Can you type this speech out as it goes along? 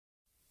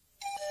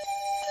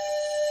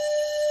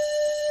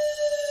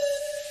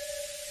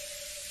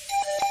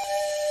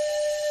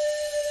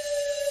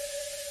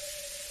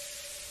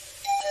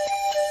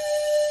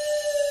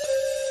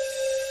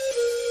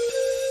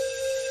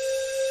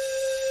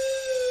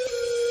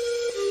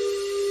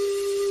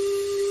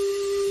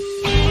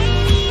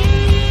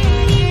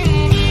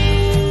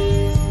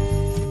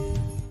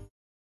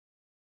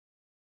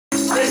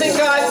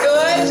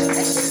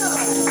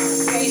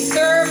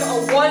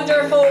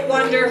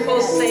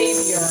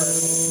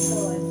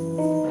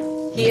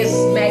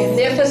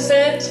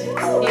magnificent.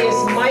 He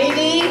is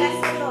mighty.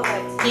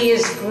 He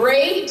is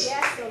great.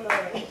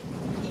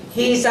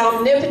 He's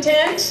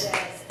omnipotent.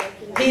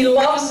 He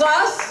loves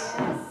us.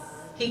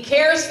 He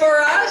cares for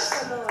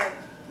us.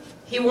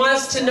 He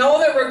wants to know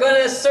that we're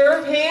going to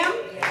serve Him.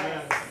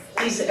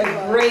 He's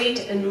a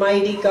great and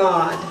mighty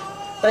God.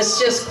 Let's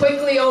just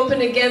quickly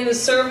open again the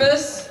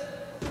service.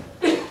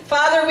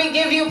 Father, we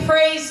give you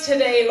praise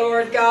today,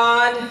 Lord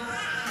God.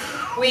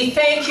 We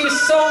thank you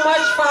so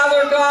much,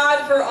 Father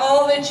God, for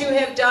all that you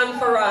have done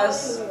for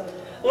us.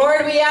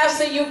 Lord, we ask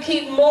that you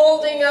keep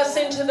molding us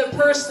into the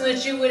person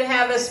that you would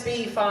have us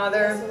be,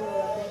 Father.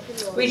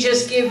 We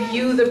just give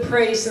you the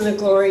praise and the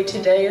glory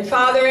today. And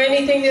Father,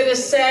 anything that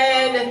is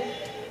said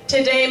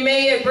today,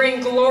 may it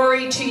bring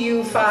glory to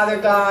you, Father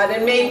God,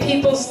 and may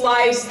people's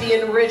lives be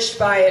enriched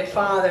by it,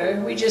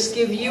 Father. We just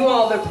give you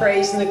all the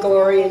praise and the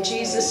glory in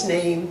Jesus'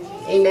 name.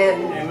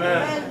 Amen.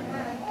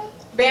 Amen.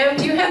 Bam,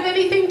 do you have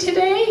anything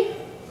today?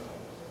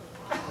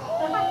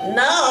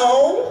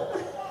 No.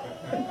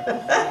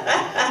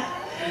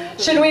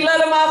 Should we let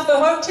him off the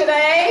hook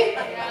today?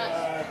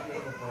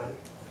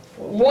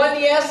 One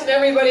yes and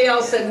everybody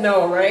else said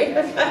no, right?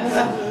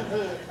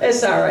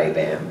 It's all right,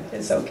 Bam.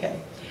 It's okay.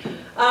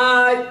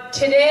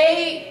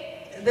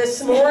 Today,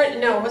 this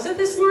morning, no, was it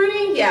this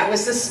morning? Yeah, it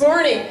was this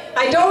morning.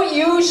 I don't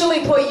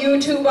usually put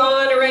YouTube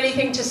on or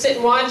anything to sit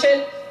and watch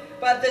it,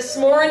 but this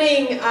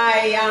morning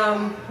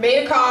I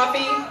made a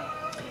coffee,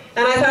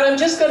 and I thought I'm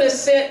just going to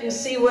sit and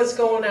see what's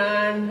going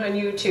on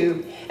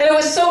YouTube. And it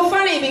was so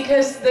funny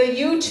because the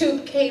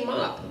YouTube came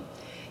up.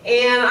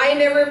 And I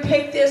never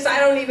picked this.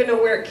 I don't even know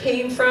where it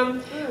came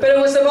from. But it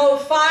was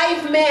about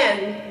 5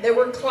 men that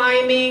were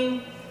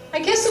climbing, I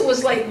guess it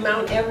was like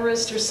Mount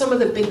Everest or some of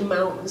the big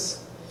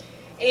mountains.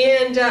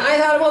 And I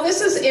thought, well,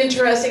 this is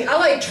interesting. I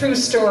like true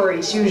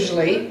stories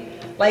usually.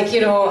 Like,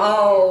 you know,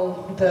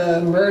 all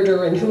the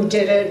murder and who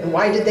did it and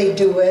why did they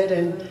do it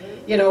and,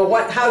 you know,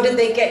 how did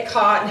they get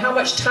caught and how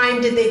much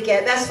time did they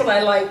get. That's what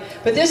I like.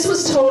 But this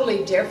was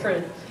totally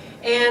different.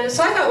 And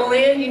so I thought, well,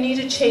 Ann, you need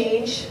a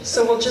change,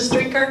 so we'll just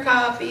drink our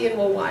coffee and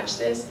we'll watch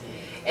this.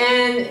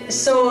 And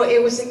so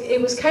it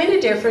was kind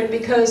of different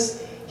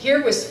because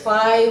here was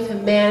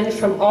 5 men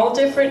from all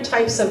different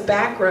types of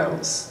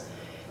backgrounds.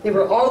 They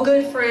were all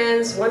good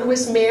friends. One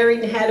was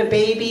married and had a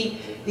baby.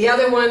 The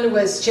other one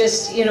was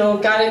just, you know,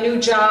 got a new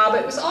job.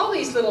 It was all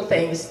these little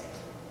things.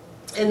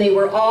 And they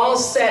were all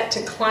set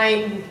to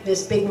climb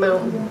this big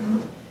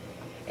mountain.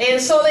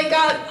 And so they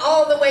got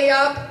all the way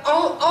up,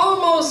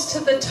 almost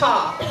to the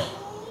top.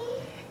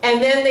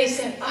 And then they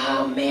said,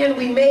 oh man,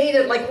 we made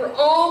it. Like, we're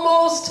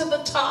almost to the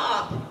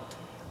top.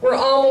 We're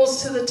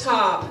almost to the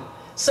top.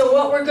 So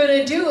what we're going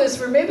to do is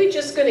we're maybe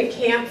just going to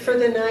camp for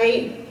the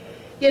night,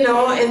 you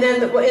know, and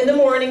then in the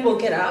morning we'll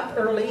get up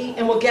early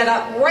and we'll get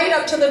up right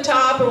up to the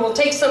top and we'll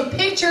take some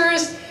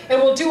pictures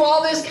and we'll do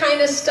all this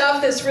kind of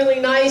stuff that's really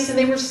nice. And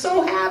they were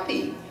so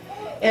happy.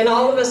 And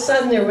all of a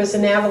sudden there was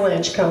an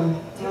avalanche come.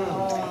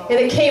 And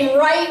it came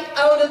right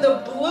out of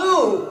the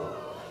blue.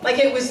 Like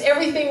it was,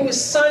 everything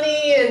was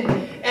sunny and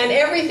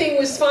everything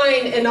was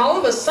fine. And all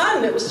of a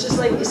sudden it was just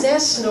like, is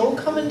that snow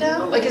coming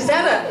down? Like,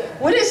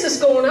 what is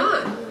this going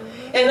on?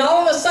 And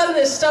all of a sudden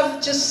this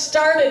stuff just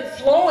started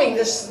flowing,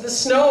 the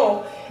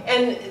snow.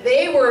 And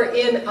they were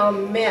in a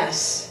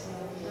mess.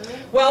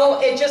 Well,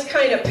 it just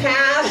kind of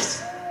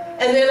passed.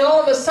 And then all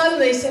of a sudden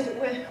they said,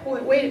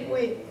 wait,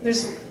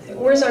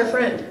 where's our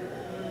friend?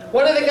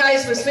 One of the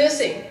guys was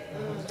missing.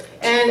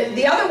 And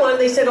the other one,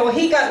 they said, oh,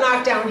 he got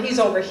knocked down. He's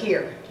over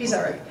here. He's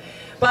all right.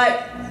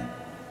 But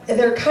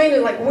they're kind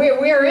of like,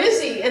 where is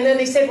he? And then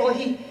they said, well,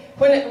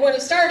 when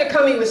it started to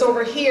come, he was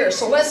over here.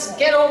 So let's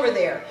get over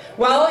there.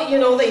 Well, you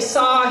know, they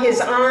saw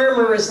his arm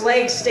or his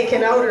leg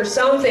sticking out or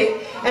something.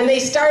 And they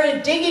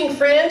started digging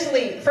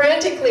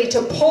frantically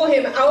to pull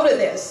him out of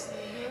this.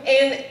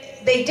 And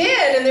they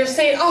did. And they're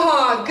saying,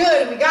 oh,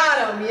 good, we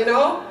got him, you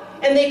know.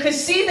 And they could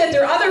see that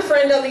their other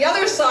friend on the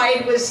other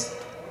side was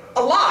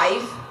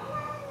alive.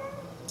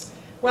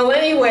 Well,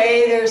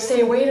 anyway, they're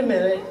saying, wait a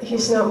minute,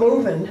 he's not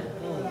moving.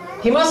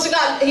 He must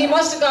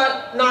have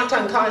got knocked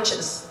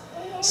unconscious.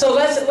 So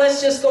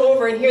let's just go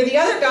over and here. The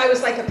other guy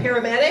was like a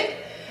paramedic,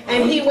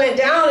 and he went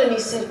down and he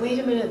said, wait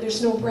a minute,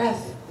 there's no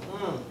breath.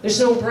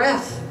 There's no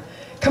breath.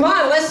 Come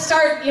on, let's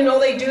start, you know,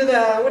 they do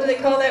the, what do they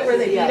call that, where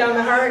they beat on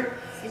the heart?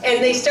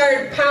 And they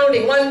started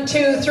pounding, 1,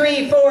 2,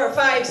 3, 4,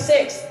 5,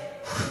 6.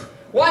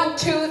 1,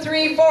 2,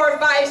 3, 4,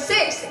 5,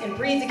 6, and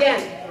breathe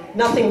again.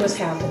 Nothing was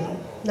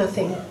happening,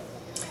 nothing.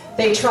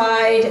 They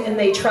tried and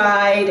they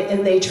tried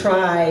and they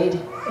tried,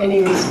 and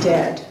he was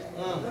dead.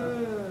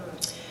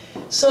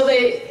 So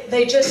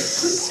they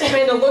just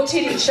kind of looked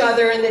at each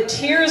other, and the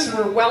tears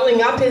were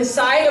welling up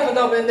inside of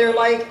them, and they're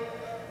like,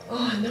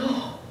 oh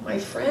no, my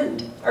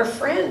friend, our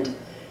friend,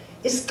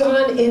 is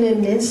gone in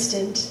an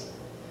instant.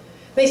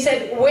 They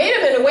said, wait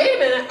a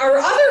minute, our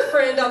other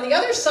friend on the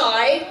other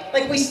side,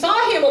 like we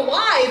saw him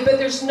alive, but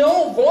there's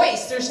no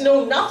voice, there's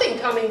no nothing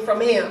coming from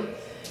him.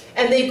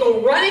 And they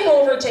go running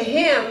over to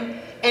him,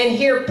 and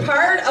here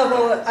part of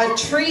a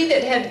tree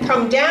that had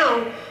come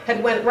down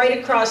had went right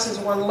across his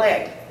one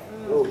leg.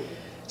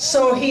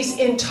 So he's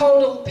in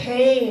total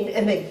pain,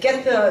 and they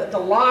get the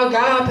log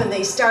up, and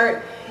they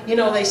start, you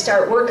know, they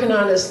start working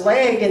on his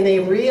leg, and they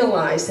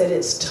realize that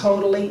it's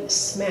totally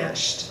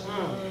smashed.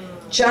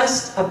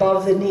 Just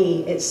above the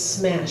knee, it's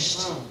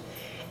smashed.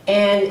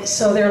 And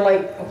so they're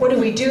like, what do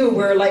we do?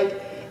 We're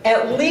like,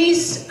 at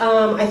least,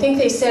 I think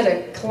they said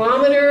a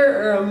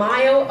kilometer or a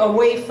mile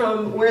away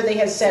from where they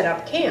had set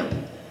up camp.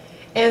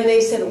 And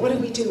they said, what do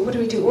we do? What do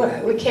we do?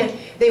 What? We can't.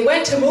 They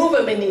went to move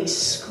him, and he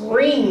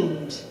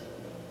screamed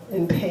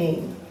in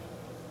pain.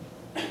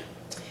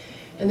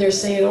 And they're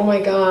saying, oh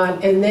my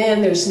God. And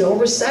then there's no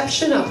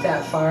reception up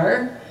that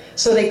far.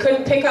 So they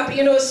couldn't pick up,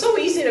 you know, it's so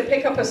easy to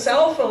pick up a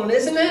cell phone,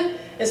 isn't it?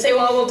 And say,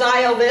 well, we'll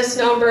dial this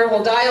number,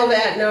 we'll dial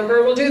that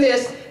number, we'll do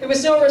this. There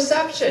was no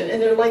reception.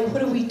 And they're like, what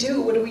do we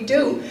do? What do we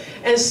do?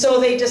 And so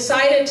they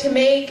decided to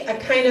make a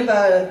kind of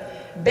a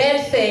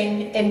bed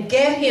thing and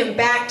get him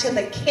back to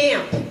the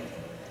camp.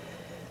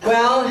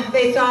 Well,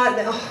 they thought,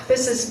 oh,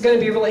 this is going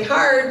to be really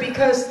hard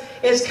because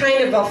it's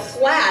kind of a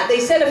flat. They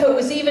said if it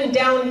was even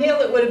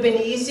downhill, it would have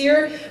been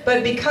easier.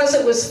 But because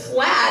it was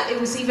flat, it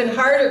was even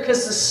harder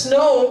because the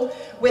snow,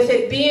 with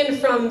it being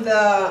from the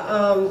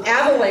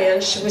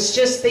avalanche, was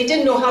just, they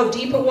didn't know how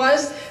deep it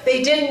was.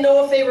 They didn't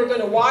know if they were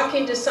going to walk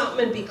into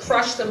something and be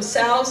crushed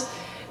themselves.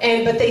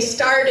 But they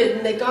started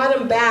and they got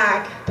him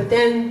back, but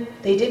then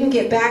they didn't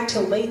get back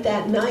till late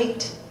that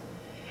night.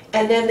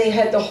 And then they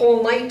had the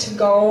whole night to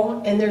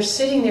go, and they're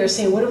sitting there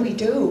saying, what do we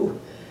do?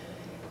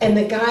 And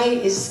the guy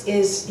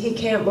he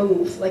can't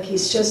move, like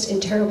he's just in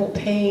terrible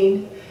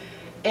pain.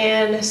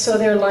 And so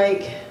they're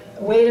like,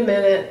 wait a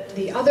minute,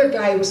 the other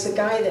guy was the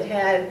guy that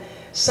had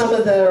some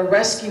of the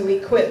rescue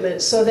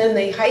equipment. So then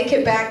they hike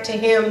it back to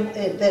him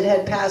that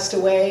had passed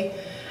away,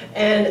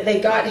 and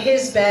they got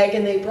his bag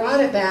and they brought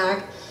it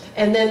back,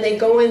 and then they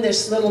go in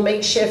this little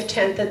makeshift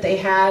tent that they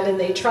had, and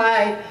they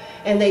tried,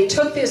 and they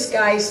took this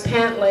guy's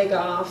pant leg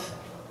off,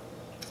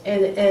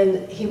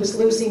 and he was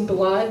losing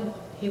blood,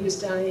 he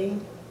was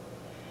dying.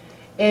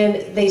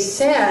 And they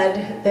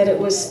said that it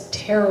was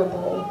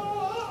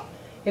terrible.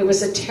 It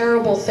was a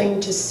terrible thing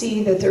to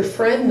see that their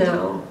friend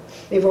now,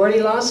 they've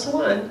already lost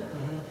one,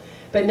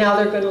 but now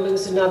they're going to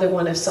lose another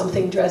one if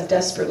something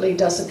desperately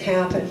doesn't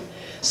happen.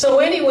 So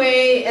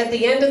anyway, at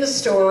the end of the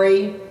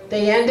story,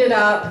 they ended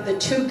up, the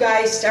two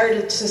guys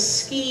started to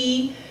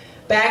ski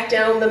back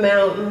down the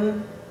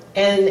mountain,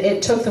 and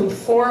it took them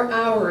 4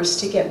 hours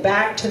to get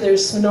back to their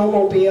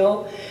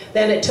snowmobile.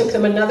 Then it took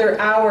them another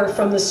hour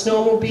from the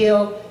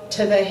snowmobile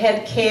to the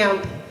head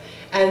camp,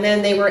 and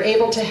then they were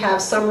able to have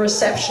some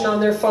reception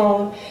on their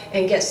phone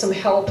and get some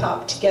help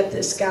up to get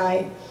this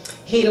guy.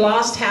 He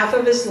lost half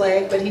of his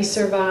leg, but he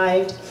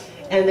survived.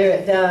 And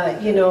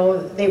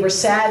they were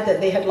sad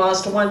that they had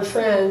lost one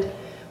friend,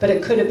 but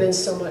it could have been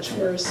so much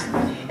worse.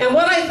 And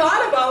what I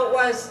thought about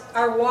was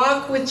our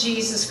walk with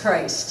Jesus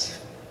Christ.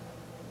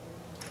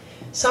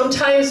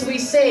 Sometimes we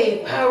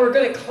say, wow, we're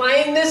going to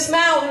climb this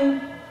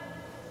mountain.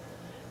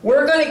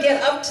 We're going to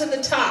get up to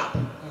the top.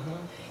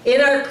 In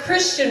our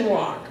Christian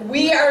walk,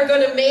 we are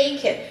going to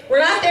make it. We're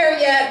not there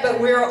yet, but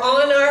we're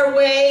on our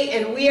way,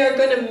 and we are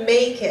going to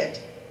make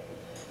it.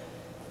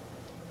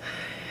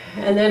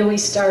 And then we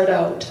start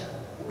out.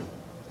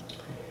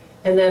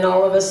 And then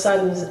all of a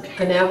sudden,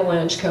 an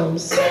avalanche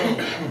comes.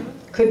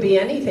 Could be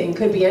anything.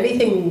 Could be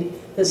anything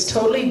that's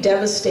totally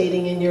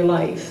devastating in your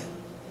life.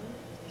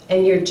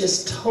 And you're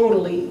just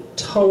totally,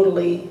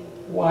 totally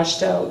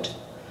washed out.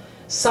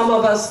 Some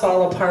of us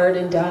fall apart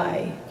and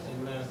die.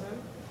 Amen.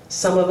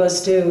 Some of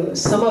us do.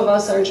 Some of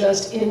us are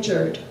just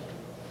injured.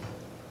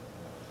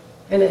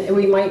 And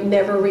we might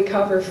never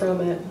recover from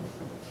it.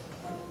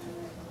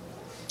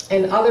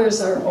 And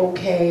others are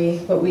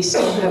okay, but we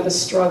still have a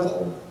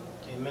struggle.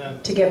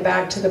 Amen. To get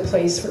back to the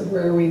place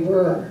where we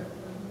were.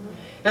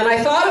 And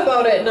I thought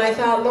about it, and I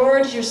thought,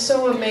 Lord, you're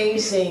so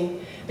amazing.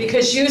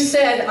 Because you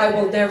said, I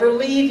will never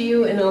leave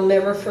you and I'll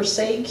never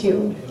forsake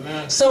you.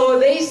 Amen. So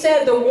they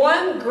said the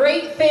one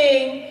great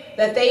thing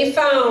that they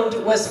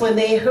found was when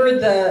they heard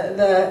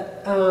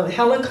the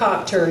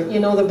helicopter, you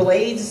know, the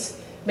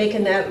blades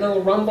making that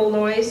little rumble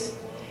noise.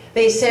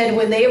 They said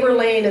when they were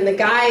laying, and the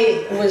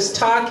guy was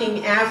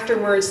talking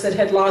afterwards that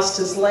had lost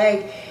his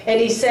leg,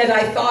 and he said,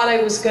 I thought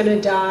I was going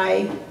to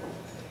die.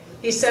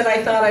 He said,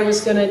 I thought I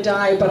was going to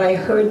die, but I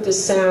heard the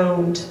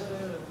sound.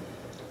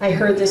 I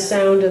heard the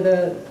sound of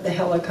the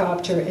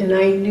helicopter, and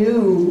I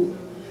knew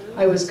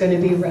I was going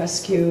to be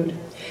rescued.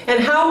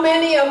 And how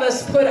many of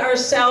us put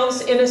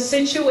ourselves in a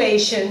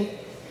situation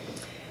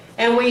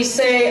and we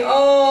say,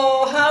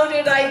 oh, how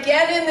did I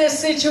get in this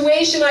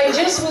situation? I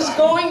just was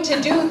going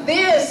to do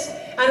this,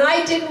 and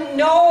I didn't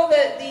know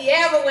that the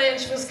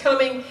avalanche was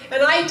coming,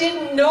 and I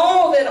didn't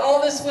know that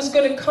all this was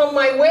going to come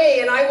my way,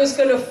 and I was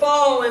going to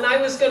fall, and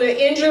I was going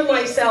to injure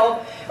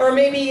myself, or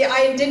maybe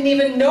I didn't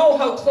even know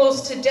how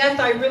close to death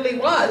I really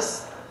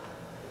was.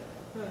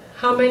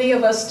 How many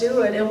of us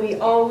do it, and we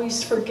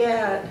always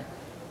forget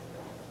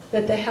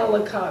that the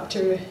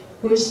helicopter,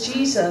 who is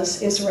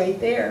Jesus, is right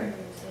there.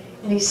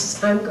 And he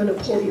says, I'm going to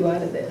pull you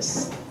out of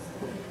this.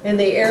 And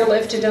they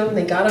airlifted him,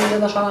 they got him to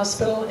the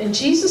hospital, and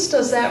Jesus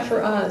does that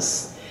for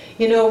us.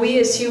 You know, we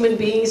as human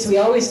beings, we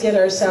always get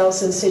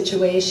ourselves in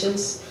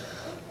situations.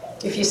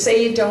 If you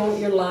say you don't,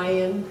 you're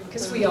lying,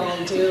 because we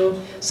all do.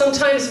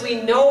 Sometimes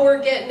we know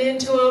we're getting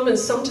into them, and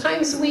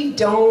sometimes we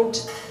don't.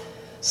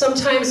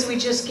 Sometimes we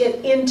just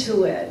get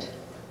into it.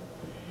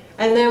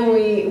 And then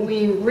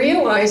we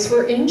realize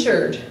we're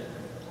injured.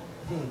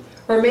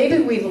 Or maybe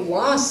we've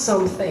lost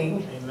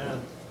something.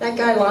 Amen. That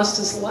guy lost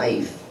his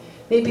life.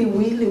 Maybe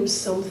we lose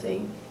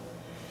something.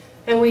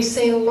 And we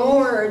say,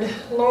 Lord,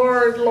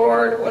 Lord,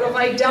 Lord, what have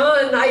I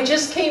done? I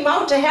just came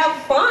out to have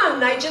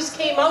fun. I just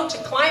came out to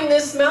climb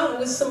this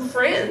mountain with some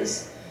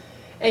friends.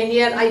 And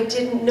yet I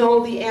didn't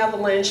know the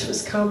avalanche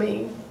was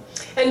coming.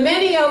 And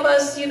many of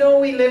us, you know,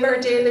 we live our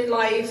daily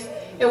life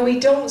and we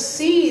don't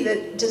see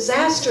that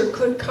disaster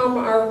could come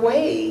our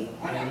way.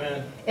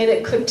 Amen. And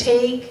it could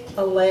take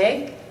a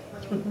leg.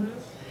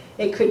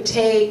 It could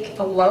take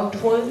a loved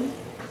one.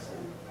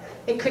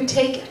 It could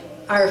take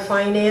our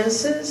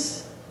finances.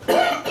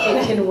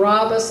 It can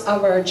rob us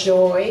of our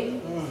joy.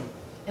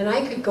 And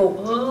I could go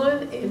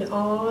on and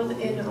on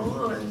and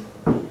on.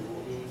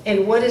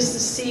 And what is the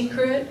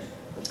secret?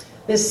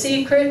 The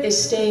secret is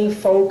staying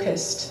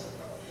focused.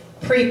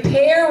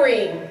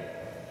 Preparing.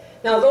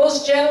 Now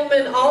those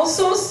gentlemen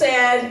also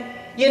said,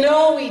 you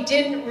know, we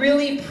didn't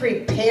really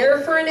prepare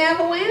for an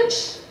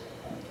avalanche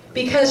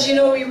because, you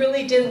know, we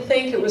really didn't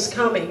think it was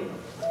coming.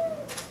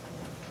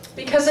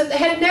 Because it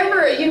had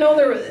never, you know,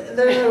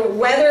 the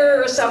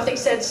weather or something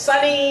said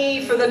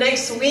sunny for the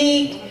next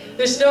week.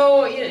 There's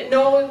no, you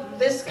know,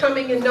 this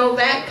coming and no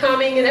that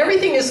coming, and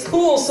everything is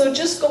cool, so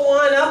just go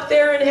on up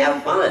there and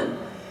have fun.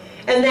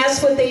 And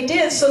that's what they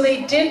did. So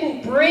they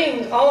didn't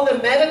bring all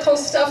the medical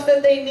stuff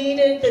that they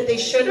needed, that they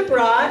should have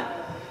brought.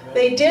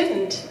 They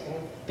didn't,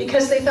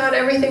 because they thought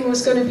everything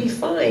was going to be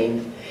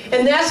fine.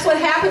 And that's what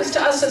happens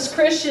to us as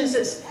Christians,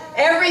 is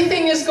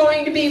everything is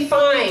going to be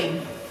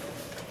fine.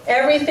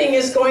 Everything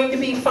is going to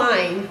be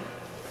fine.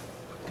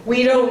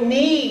 We don't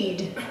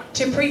need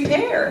to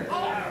prepare,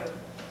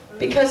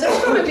 because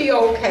it's going to be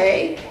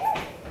okay.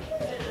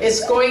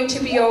 It's going to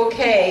be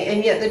okay,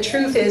 and yet the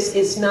truth is,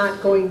 it's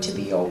not going to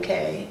be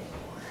okay.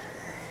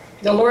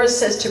 The Lord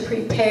says to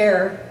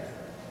prepare.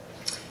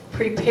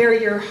 Prepare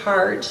your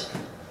heart.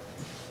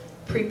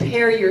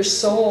 Prepare your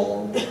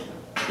soul.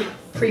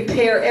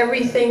 Prepare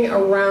everything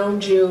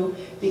around you,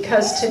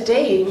 because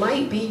today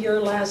might be your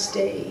last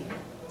day.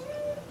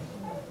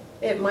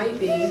 It might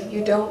be.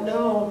 You don't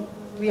know.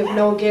 We have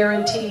no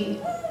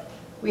guarantee.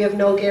 We have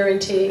no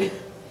guarantee.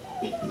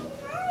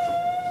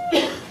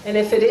 And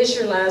if it is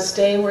your last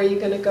day, where are you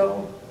going to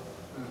go?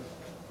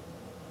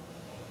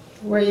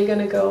 Where are you going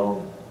to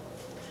go?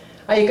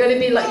 Are you going to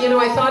be like, you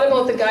know, I thought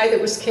about the guy that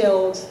was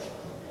killed.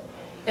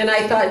 And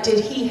I thought,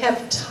 did he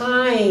have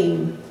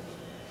time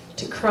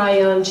to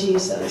cry on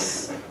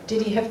Jesus?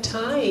 Did he have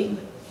time?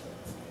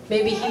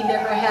 Maybe he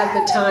never had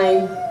the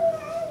time,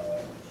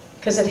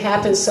 because it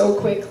happened so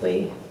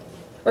quickly.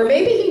 Or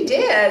maybe he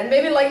did.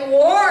 Maybe like,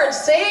 Lord,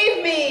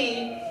 save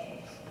me.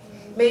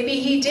 Maybe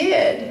he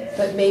did,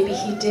 but maybe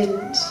he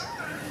didn't.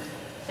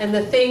 And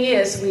the thing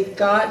is, we've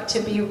got to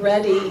be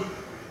ready.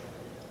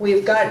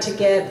 We've got to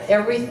get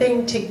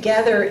everything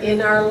together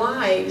in our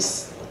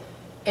lives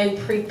and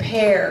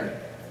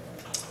prepare.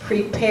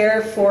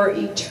 Prepare for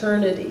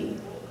eternity.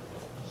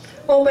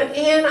 Oh, but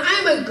Ann,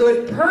 I'm a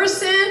good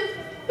person.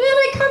 Man,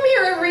 I come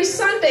here every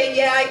Sunday.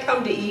 Yeah, I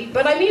come to eat.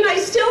 But I mean, I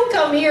still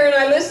come here and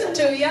I listen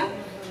to you.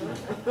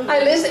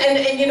 I listen,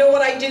 and you know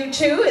what I do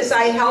too, is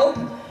I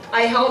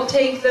help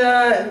take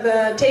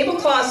the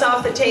tablecloths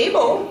off the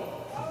table.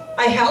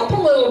 I help a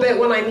little bit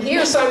when I'm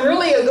here, so I'm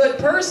really a good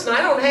person.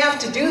 I don't have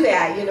to do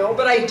that, you know,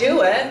 but I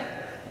do it.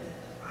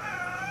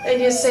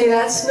 And you say,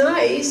 that's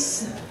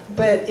nice,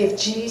 but if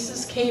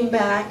Jesus came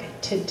back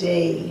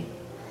today,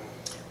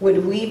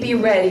 would we be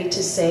ready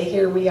to say,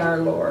 here we are,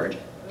 Lord?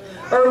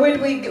 Or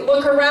would we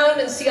look around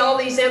and see all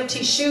these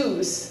empty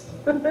shoes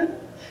and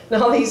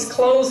all these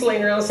clothes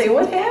laying around and say,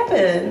 what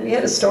happened? We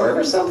had a storm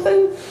or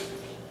something?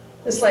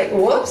 It's like,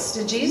 whoops,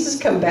 did Jesus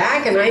come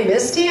back and I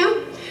missed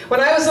him? When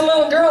I was a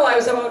little girl, I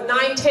was about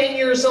 9, 10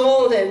 years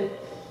old, and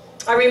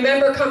I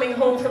remember coming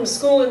home from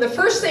school, and the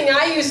first thing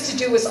I used to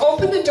do was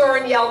open the door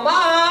and yell,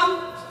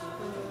 Mom!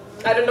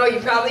 I don't know, you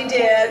probably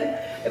did,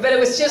 but it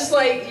was just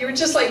like, you were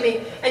just like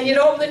me, and you'd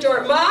open the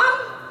door, Mom!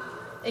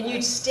 And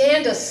you'd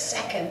stand a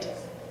second.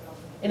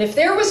 And if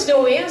there was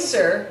no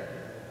answer,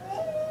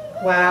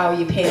 wow,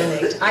 you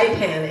panicked. I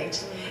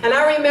panicked. And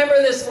I remember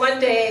this one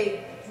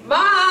day,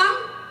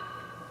 Mom!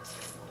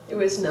 It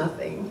was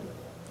nothing.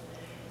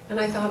 And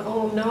I thought,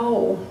 oh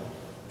no.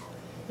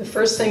 The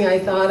first thing I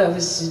thought of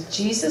is, did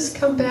Jesus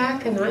come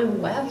back and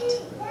I'm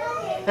left?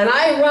 And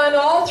I run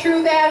all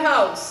through that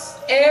house,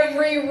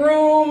 every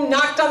room,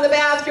 knocked on the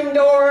bathroom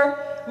door,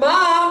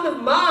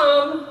 Mom,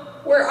 Mom,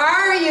 where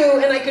are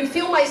you? And I could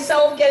feel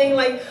myself getting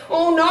like,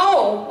 oh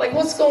no, like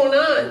what's going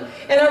on?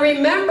 And I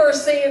remember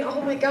saying,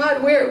 oh my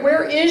God,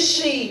 where is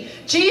she?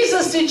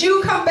 Jesus, did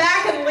you come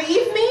back and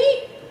leave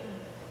me?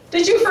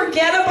 Did you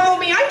forget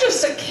about me? I'm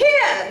just a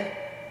kid.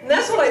 And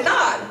that's what I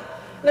thought.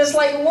 And it's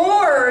like,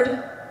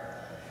 Lord,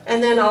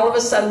 And then all of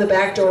a sudden the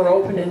back door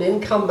opened and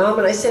in come Mom.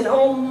 And I said,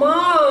 "Oh,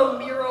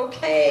 Mom, you're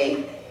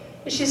okay."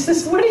 And she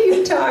says, "What are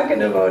you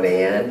talking about,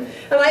 Ann?"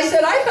 And I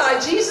said, "I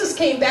thought Jesus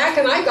came back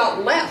and I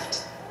got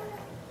left."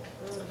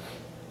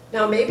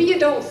 Now, maybe you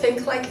don't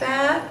think like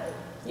that.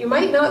 You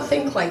might not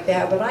think like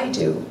that, but I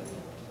do.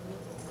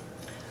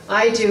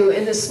 I do.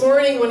 And this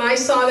morning, when I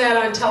saw that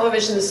on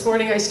television this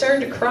morning, I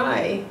started to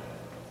cry.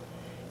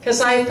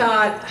 Because I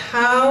thought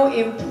how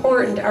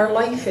important our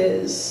life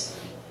is.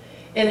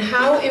 And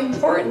how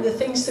important the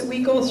things that we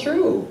go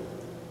through.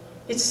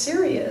 It's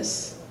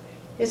serious.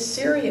 It's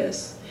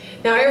serious.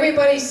 Now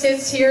everybody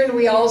sits here and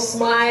we all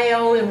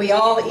smile and we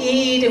all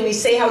eat and we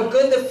say how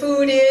good the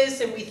food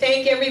is and we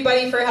thank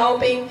everybody for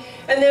helping.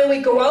 And then we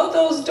go out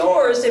those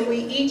doors and we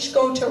each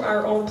go to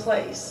our own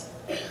place.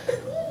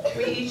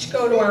 We each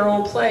go to our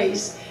own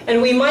place.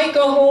 And we might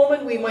go home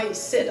and we might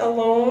sit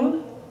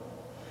alone.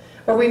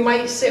 Or we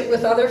might sit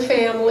with other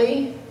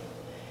family.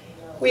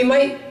 We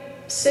might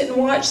sit and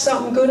watch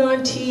something good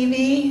on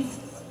TV.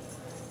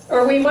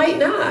 Or we might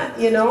not,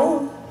 you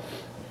know.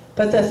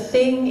 But the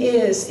thing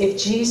is, if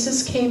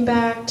Jesus came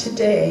back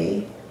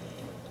today,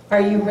 are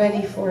you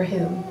ready for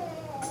him?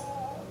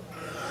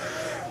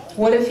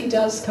 What if he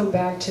does come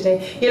back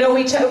today? You know,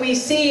 we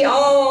see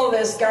all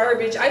this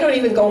garbage. I don't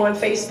even go on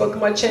Facebook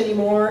much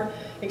anymore,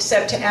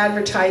 except to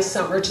advertise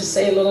something or to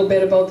say a little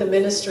bit about the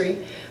ministry.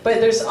 But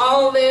there's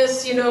all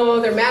this, you know,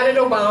 they're mad at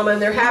Obama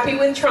and they're happy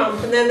with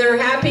Trump, and then they're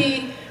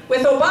happy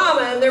with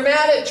Obama and they're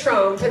mad at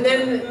Trump, and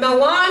then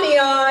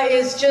Melania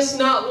is just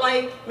not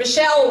like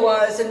Michelle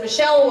was, and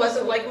Michelle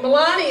wasn't like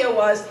Melania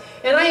was,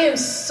 and I am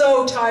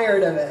so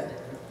tired of it.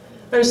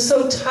 I'm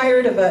so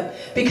tired of it,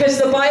 because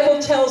the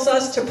Bible tells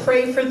us to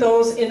pray for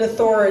those in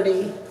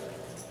authority.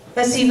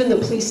 That's even the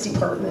police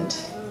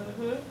department.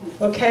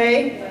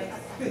 Okay?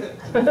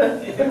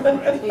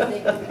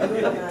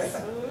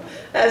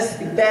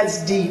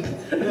 That's deep.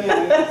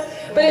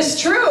 But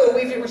it's true.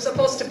 We're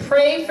supposed to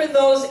pray for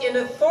those in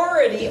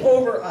authority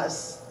over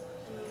us.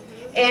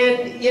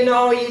 And, you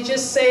know, you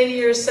just say to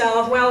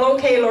yourself, well,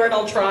 okay, Lord,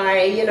 I'll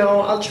try. You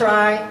know, I'll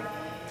try.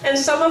 And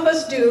some of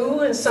us do,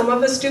 and some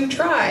of us do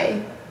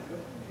try.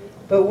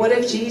 But what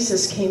if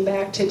Jesus came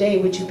back today?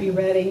 Would you be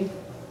ready?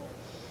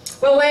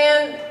 Well,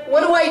 Ann,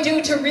 what do I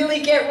do to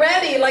really get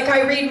ready? Like,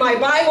 I read my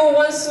Bible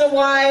once in a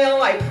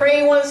while, I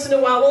pray once in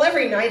a while. Well,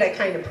 every night I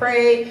kind of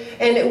pray.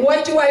 And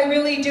what do I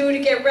really do to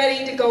get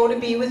ready to go to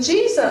be with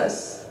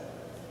Jesus?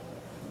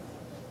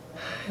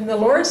 And the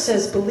Lord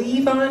says,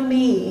 believe on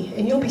me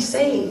and you'll be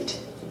saved.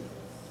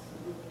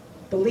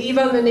 Believe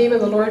on the name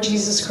of the Lord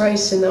Jesus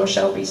Christ and thou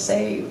shalt be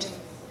saved.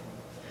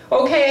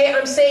 Okay,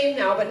 I'm saved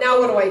now, but now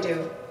what do I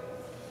do?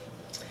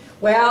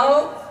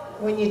 Well,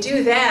 when you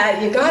do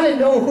that, you got to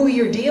know who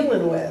you're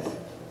dealing with.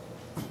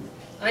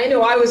 I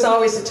know I was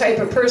always the type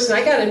of person,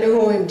 I got to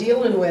know who I'm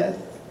dealing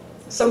with.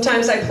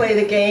 Sometimes I play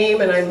the game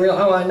and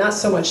I'm not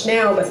so much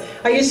now, but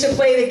I used to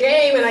play the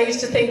game and I used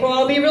to think, well,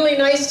 I'll be really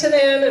nice to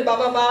them and blah,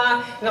 blah,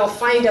 blah, and I'll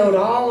find out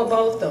all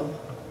about them.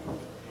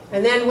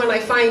 And then when I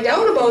find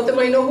out about them,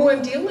 I know who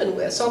I'm dealing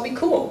with, so I'll be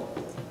cool.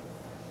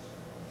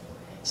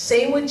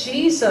 Same with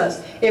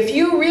Jesus. If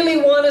you really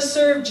want to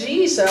serve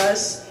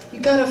Jesus, you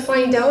got to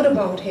find out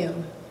about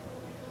him.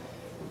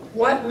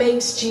 What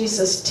makes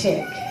Jesus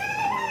tick?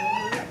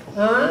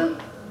 Huh?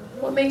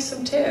 What makes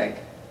him tick?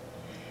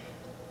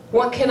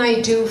 What can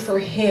I do for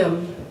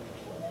him?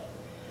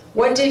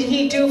 What did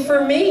he do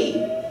for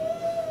me?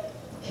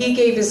 He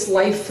gave his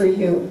life for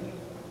you.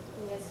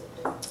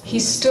 He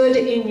stood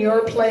in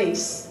your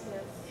place.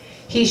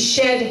 He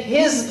shed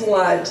his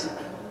blood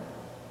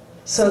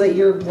so that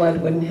your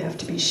blood wouldn't have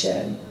to be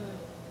shed.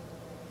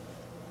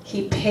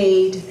 He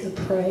paid the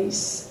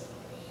price.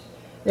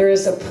 There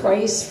is a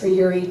price for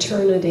your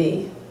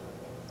eternity,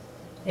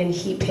 and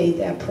he paid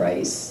that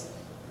price.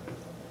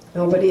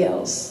 Nobody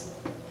else.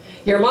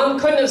 Your mom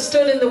couldn't have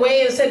stood in the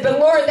way and said, but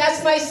Lord,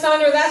 that's my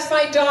son or that's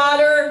my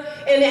daughter,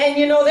 and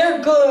you know,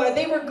 they're good.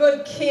 They were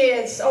good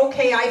kids.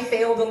 Okay, I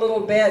failed a little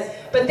bit,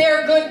 but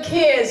they're good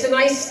kids, and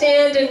I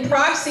stand in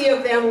proxy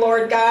of them,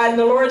 Lord God. And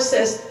the Lord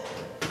says,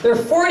 they're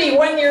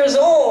 41 years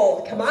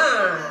old. Come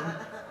on.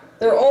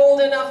 They're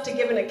old enough to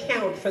give an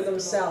account for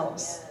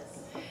themselves.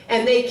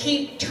 And they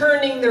keep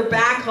turning their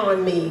back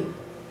on me.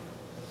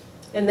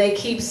 And they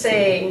keep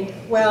saying,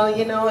 well,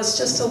 you know, it's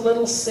just a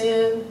little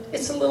sin.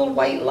 It's a little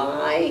white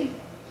lie.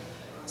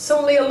 It's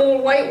only a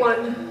little white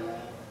one.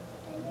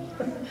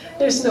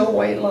 There's no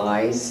white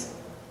lies.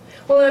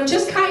 Well, I'm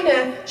just kind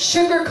of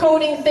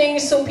sugarcoating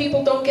things so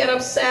people don't get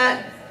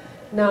upset.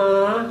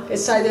 Nah,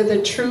 it's either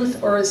the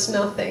truth or it's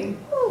nothing.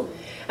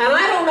 And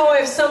I don't know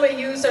if some of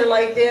you are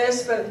like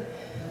this, but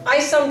I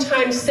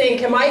sometimes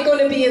think, am I going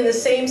to be in the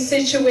same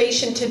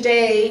situation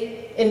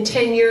today in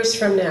 10 years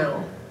from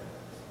now?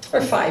 Or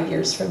 5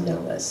 years from now,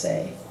 let's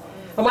say.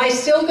 Am I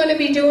still going to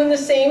be doing the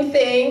same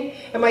thing?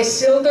 Am I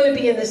still going to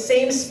be in the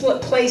same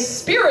place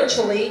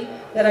spiritually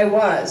that I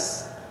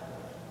was?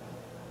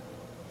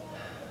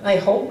 I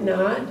hope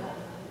not.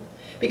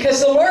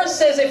 Because the Lord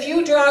says, if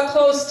you draw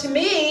close to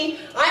me,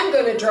 I'm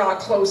going to draw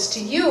close to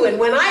you. And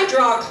when I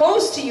draw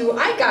close to you,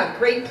 I got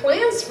great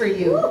plans for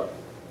you.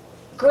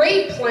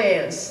 Great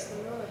plans.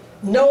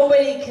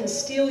 Nobody can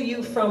steal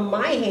you from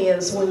my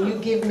hands when you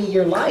give me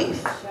your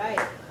life.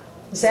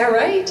 Is that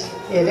right?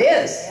 It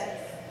is.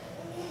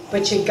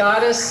 But you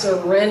gotta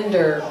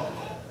surrender.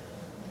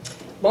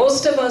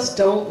 Most of us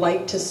don't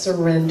like to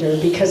surrender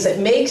because it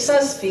makes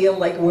us feel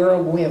like we're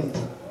a wimp.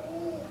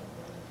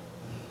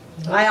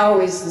 I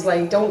always was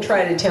like, don't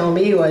try to tell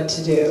me what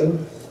to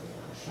do.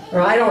 Or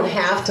I don't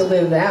have to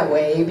live that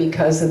way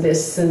because of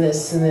this and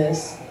this and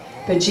this.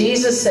 But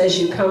Jesus says,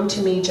 you come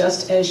to me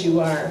just as you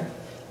are.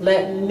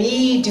 Let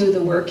me do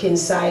the work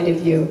inside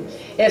of you.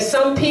 If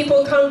some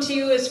people come to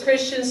you as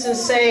Christians and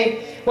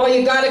say, well,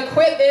 you got to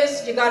quit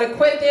this, you got to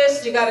quit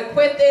this, you got to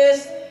quit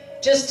this,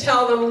 just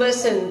tell them,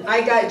 listen,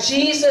 I got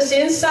Jesus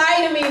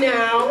inside of me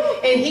now,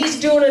 and he's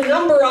doing a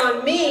number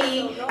on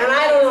me, and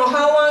I don't know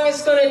how long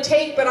it's going to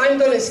take, but I'm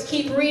going to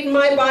keep reading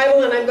my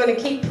Bible, and I'm going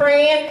to keep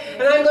praying,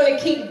 and I'm going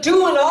to keep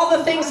doing all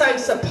the things I'm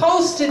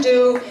supposed to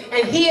do,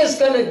 and he is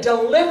going to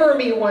deliver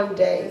me one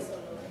day.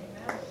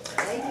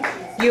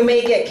 You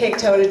may get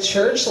kicked out of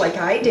church like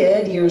I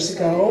did years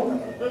ago.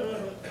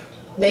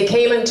 They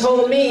came and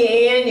told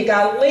me, Ann, you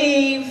got to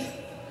leave.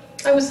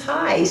 I was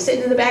high,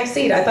 sitting in the back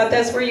seat. I thought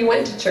that's where you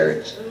went to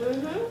church.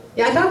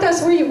 Yeah, I thought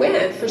that's where you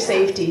went for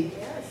safety.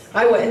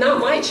 I went, not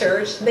my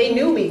church. They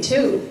knew me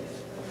too,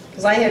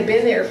 because I had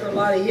been there for a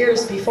lot of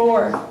years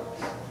before.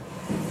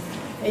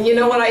 And you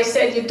know what I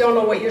said? You don't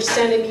know what you're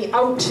sending me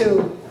out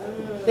to.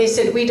 They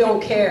said, we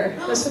don't care.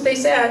 That's what they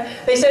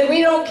said. They said,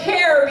 we don't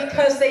care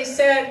because they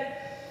said,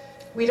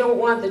 we don't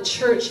want the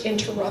church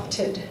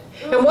interrupted.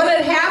 And what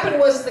had happened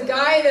was the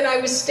guy that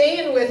I was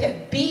staying with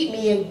had beat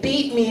me and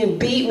beat me and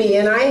beat me.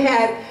 And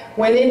I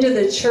went into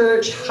the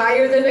church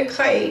higher than a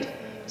kite,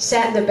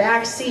 sat in the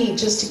back seat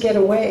just to get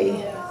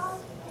away.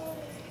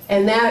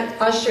 And that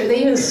usher,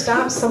 they even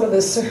stopped some of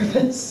the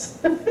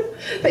service.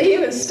 They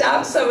even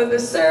stopped some of the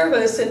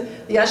service. And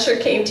the usher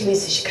came to me and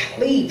said, you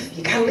gotta leave.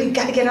 You gotta leave. You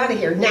gotta get out of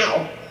here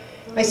now.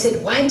 I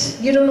said, what?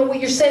 You don't know what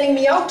you're sending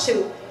me out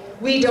to.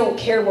 We don't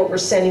care what we're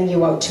sending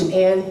you out to,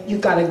 Ann. You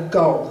gotta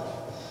go.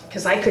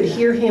 Because I could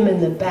hear him in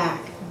the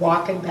back,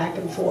 walking back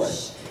and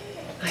forth.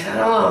 I thought,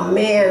 oh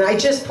man, I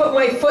just put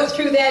my foot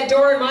through that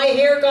door and my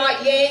hair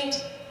got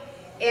yanked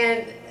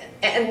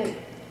and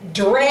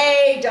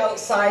dragged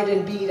outside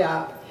and beat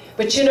up.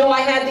 But you know,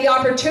 I had the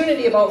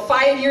opportunity about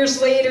 5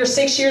 years later,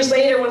 6 years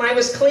later, when I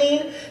was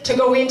clean, to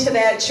go into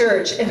that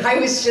church. And I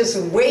was just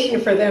waiting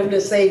for them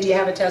to say, do you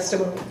have a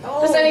testimony?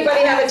 Does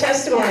anybody have a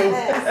testimony?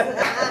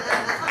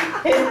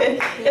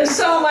 And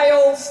so my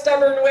old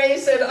stubborn way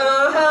said,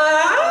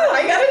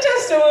 I got a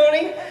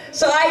testimony.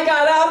 So I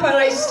got up and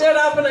I stood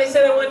up and I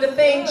said, I wanted to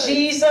thank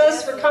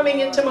Jesus for coming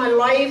into my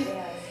life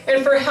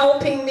and for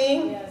helping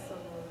me.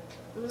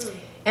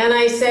 And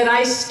I said,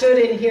 I stood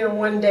in here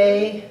one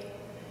day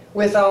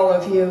with all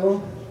of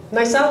you. And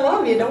I said, I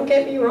love you, don't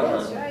get me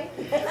wrong.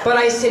 But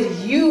I said,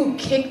 you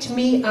kicked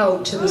me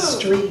out to the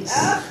streets.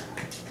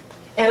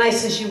 And I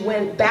said, you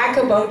went back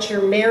about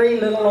your merry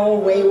little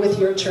old way with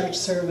your church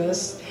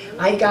service.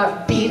 I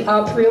got beat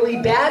up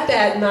really bad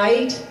that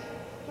night.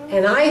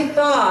 And I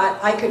thought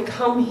I could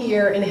come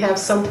here and have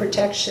some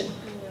protection.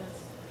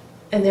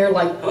 And they're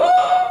like,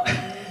 oh!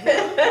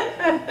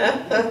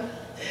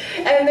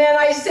 And then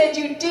I said,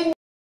 you didn't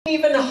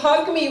even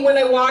hug me when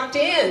I walked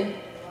in.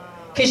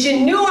 Because you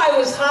knew I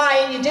was high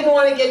and you didn't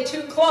want to get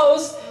too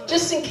close,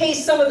 just in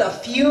case some of the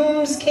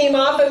fumes came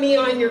off of me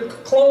on your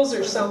clothes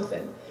or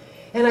something.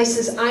 And I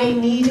says, I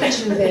needed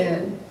you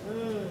then.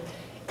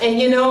 And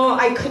you know,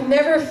 I could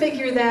never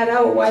figure that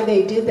out, why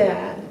they did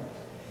that.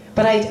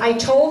 But I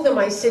told them,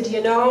 I said,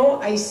 you know,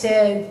 I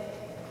said,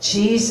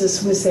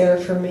 Jesus was there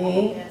for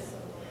me.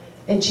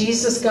 And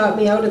Jesus got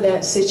me out of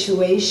that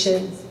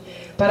situation.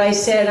 But I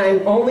said,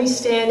 I'm only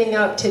standing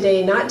up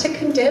today, not to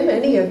condemn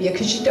any of you,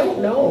 because you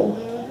don't know.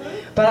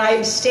 But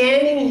I'm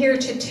standing here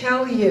to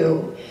tell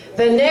you,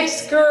 the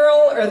next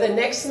girl or the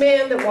next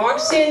man that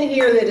walks in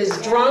here that is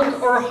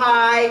drunk or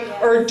high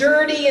or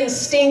dirty and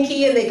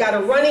stinky and they got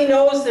a runny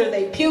nose,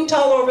 they puked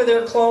all over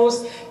their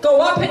clothes, go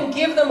up and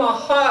give them a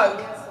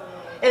hug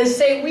and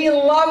say, we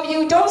love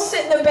you. Don't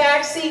sit in the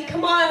back seat.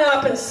 Come on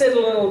up and sit a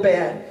little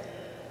bit.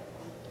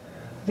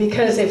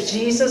 Because if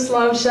Jesus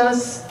loves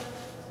us,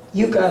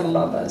 you gotta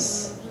love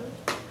us.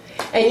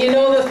 And you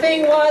know, the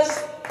thing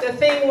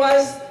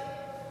was,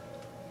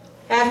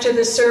 after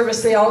the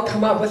service, they all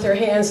come up with their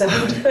hands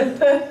out. And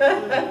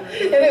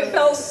it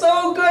felt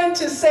so good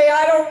to say,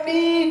 I don't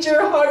need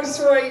your hugs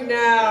right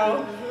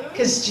now.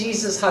 Because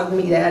Jesus hugged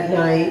me that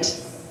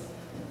night.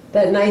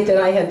 That night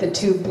that I had the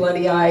 2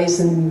 bloody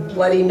eyes and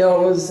bloody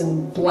nose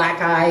and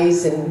black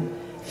eyes and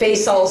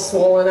face all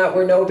swollen up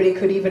where nobody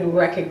could even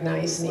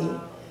recognize me.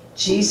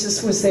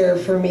 Jesus was there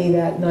for me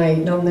that night,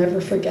 and I'll never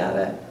forget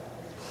it.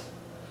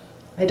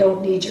 I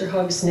don't need your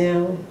hugs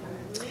now.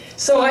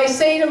 So I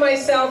say to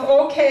myself,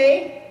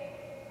 okay,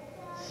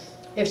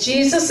 if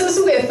Jesus is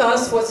with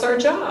us, what's our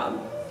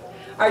job?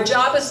 Our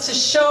job is to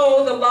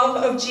show the love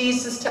of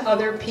Jesus to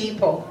other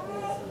people.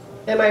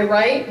 Am I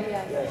right?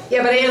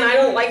 Yeah, but Ann, I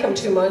don't like them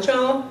too much.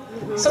 Oh,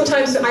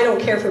 sometimes I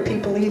don't care for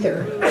people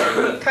either.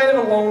 Kind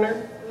of a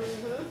loner.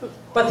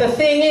 But the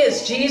thing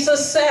is,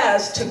 Jesus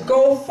says to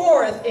go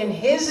forth in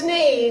His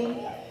name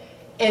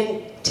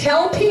and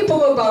tell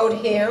people about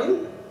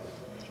Him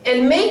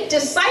and make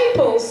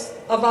disciples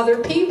of other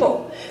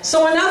people.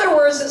 So in other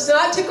words, it's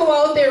not to go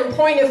out there and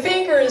point a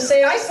finger and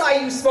say, I saw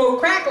you smoke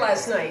crack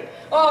last night.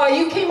 Oh,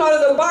 you came out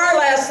of the bar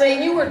last night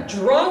and you were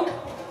drunk.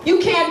 You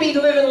can't be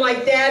living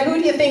like that. Who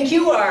do you think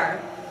you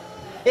are?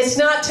 It's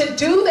not to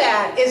do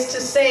that. It's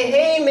to say,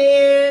 hey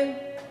man,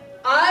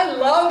 I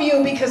love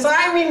you because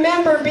I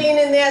remember being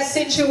in that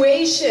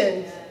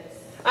situation.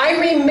 I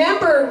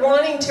remember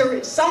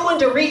wanting someone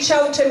to reach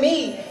out to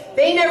me.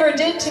 They never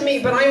did to me,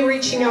 but I'm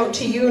reaching out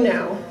to you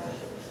now.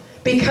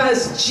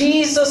 Because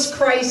Jesus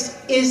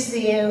Christ is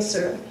the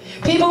answer.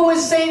 People would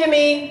say to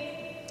me,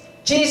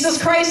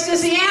 Jesus Christ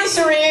is the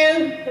answer,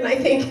 Ann. And I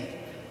think,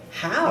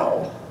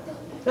 how?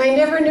 And I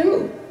never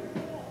knew.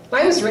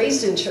 I was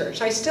raised in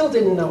church. I still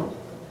didn't know.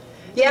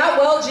 Yeah,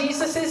 well,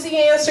 Jesus is the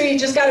answer. You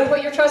just got to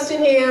put your trust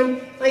in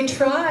Him. I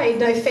tried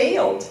and I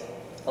failed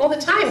all the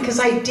time because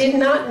I did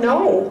not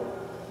know.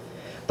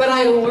 But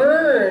I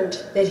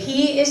learned that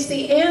He is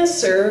the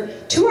answer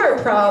to our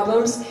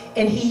problems,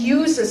 and He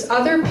uses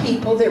other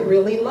people that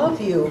really love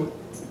you.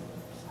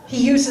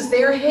 He uses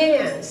their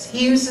hands.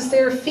 He uses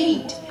their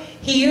feet.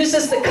 He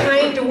uses the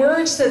kind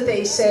words that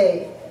they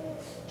say.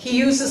 He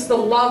uses the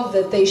love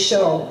that they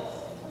show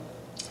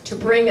to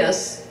bring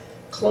us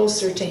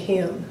closer to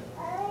Him.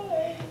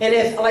 And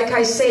if, like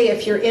I say,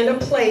 if you're in a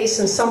place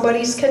and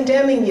somebody's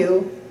condemning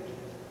you,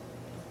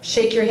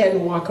 shake your head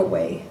and walk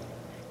away.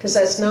 Because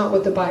that's not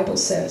what the Bible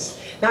says.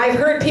 Now, I've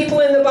heard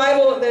people in the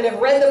Bible that have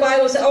read the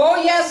Bible say, oh,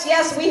 yes,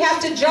 yes, we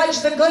have to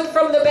judge the good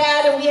from the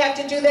bad, and we have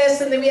to do this,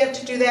 and then we have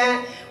to do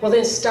that. Well,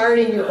 then start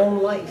in your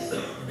own life.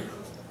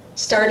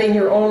 Start in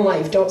your own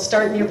life. Don't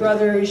start in your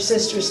brother or your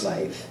sister's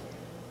life.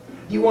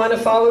 You want to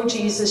follow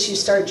Jesus, you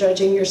start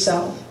judging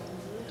yourself.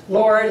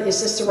 Lord,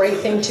 is this the right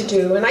thing to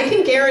do? And I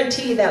can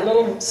guarantee that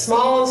little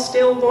small,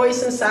 still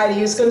voice inside of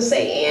you is going to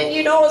say, Ann,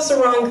 you know it's the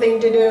wrong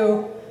thing to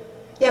do.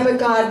 Yeah, but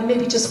God,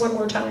 maybe just one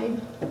more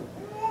time.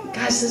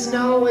 God says,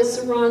 no, it's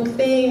the wrong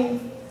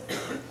thing.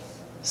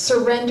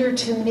 Surrender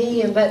to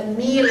me and let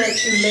me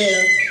let you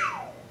live.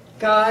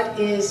 God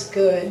is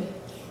good.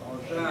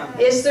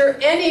 Is there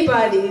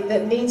anybody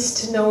that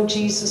needs to know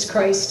Jesus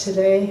Christ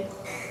today?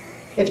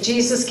 If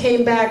Jesus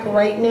came back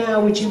right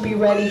now, would you be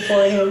ready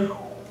for Him?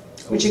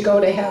 Would you go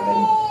to heaven?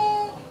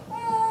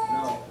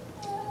 No.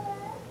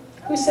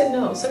 Who said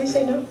no? Somebody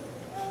say no?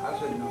 I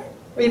said no.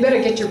 Well, you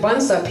better get your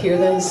buns up here,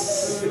 then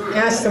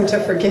ask Him to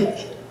forgive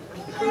you.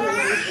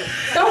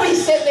 Don't be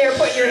sitting there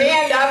putting your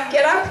hand up.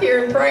 Get up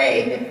here and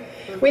pray.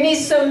 We need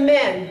some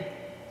men.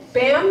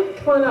 Bam,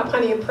 come on up,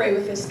 honey, and pray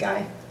with this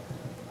guy.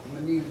 I'm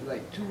going to need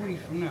like 2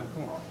 weeks from now.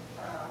 Come on.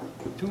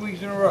 2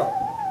 weeks in a row.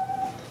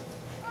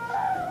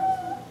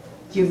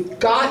 You've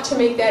got to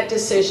make that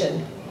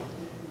decision.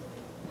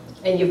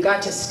 And you've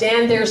got to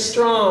stand there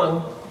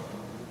strong.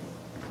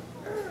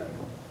 Do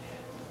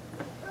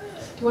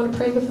you want to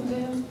pray with him,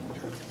 Bam?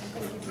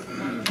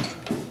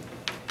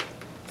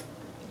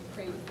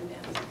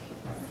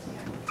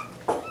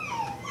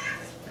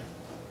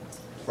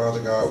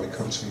 Father God, we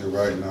come to you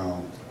right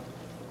now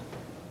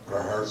with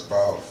our hearts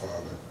bowed,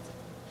 Father,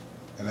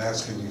 and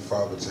asking you,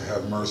 Father, to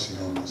have mercy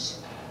on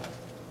us.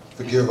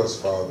 Forgive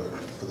us, Father,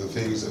 for the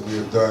things that we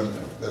have done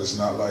that is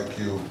not like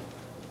you.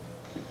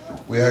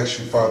 We ask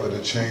you, Father,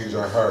 to change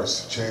our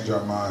hearts, change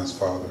our minds,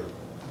 Father.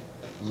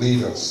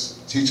 Lead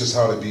us. Teach us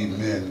how to be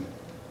men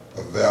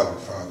of valor,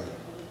 Father.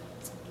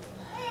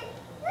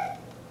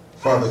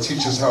 Father,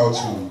 teach us how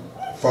to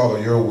follow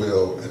your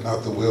will and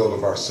not the will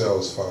of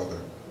ourselves, Father.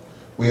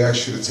 We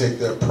ask you to take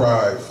that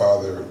pride,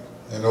 Father,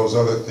 and those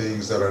other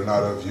things that are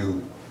not of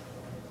you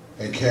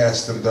and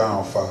cast them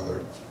down,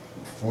 Father.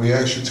 We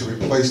ask you to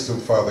replace them,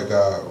 Father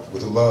God,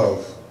 with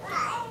love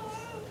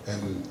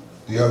and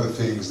the other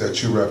things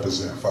that you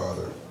represent,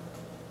 Father.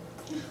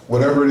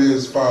 Whatever it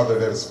is, Father,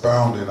 that is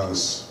bound in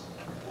us,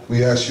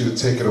 we ask you to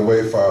take it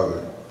away,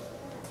 Father.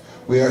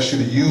 We ask you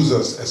to use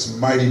us as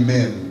mighty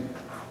men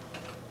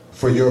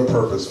for your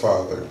purpose,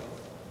 Father.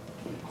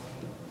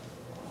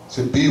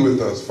 To be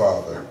with us,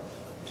 Father.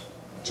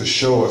 To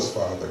show us,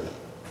 Father.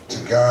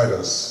 To guide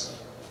us.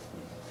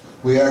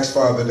 We ask,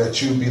 Father,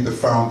 that you be the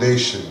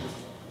foundation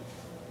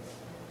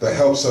that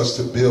helps us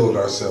to build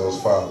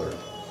ourselves, Father.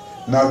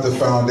 Not the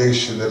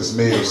foundation that is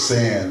made of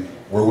sand,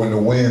 where when the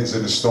winds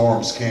and the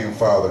storms came,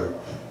 Father,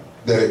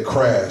 that it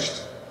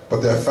crashed.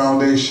 But that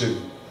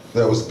foundation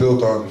that was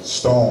built on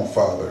stone,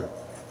 Father,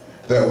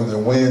 that when the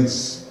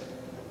winds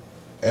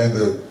and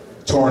the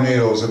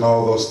tornadoes and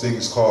all those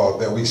things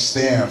called, that we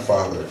stand,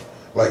 Father,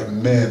 like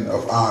men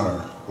of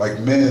honor, like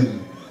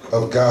men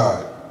of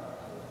God.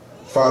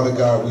 Father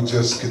God, we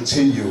just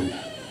continue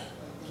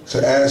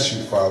to ask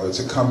you, Father,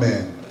 to come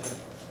in.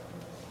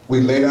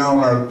 We lay down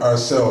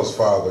ourselves,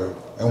 Father,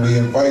 And we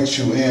invite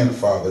you in,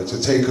 Father, to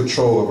take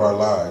control of our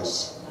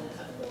lives.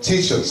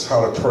 Teach us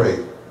how to pray.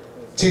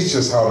 Teach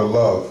us how to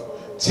love.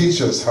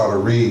 Teach us how to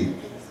read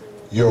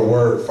your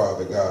word,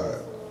 Father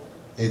God.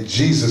 In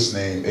Jesus'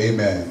 name,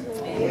 amen.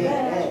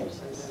 Amen.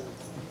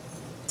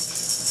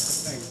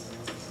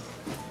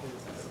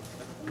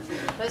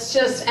 Let's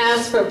just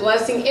ask for a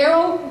blessing.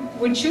 Errol,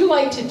 would you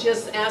like to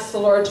just ask the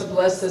Lord to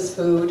bless this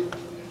food?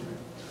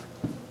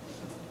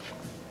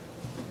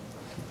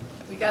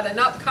 We got an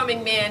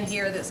upcoming man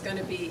here that's going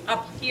to be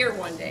up here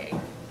one day.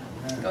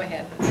 Go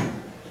ahead.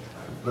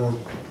 Lord,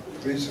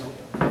 please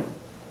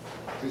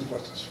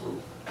bless this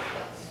food.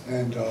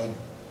 And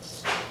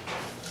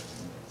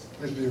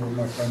please be with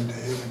my friend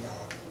Dave. And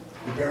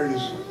he buried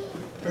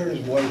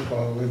his wife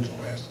Lindsay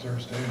last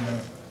Thursday,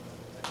 and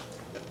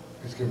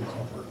please give him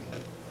comfort.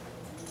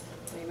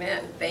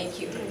 Amen.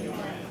 Thank you.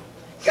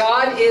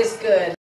 God is good.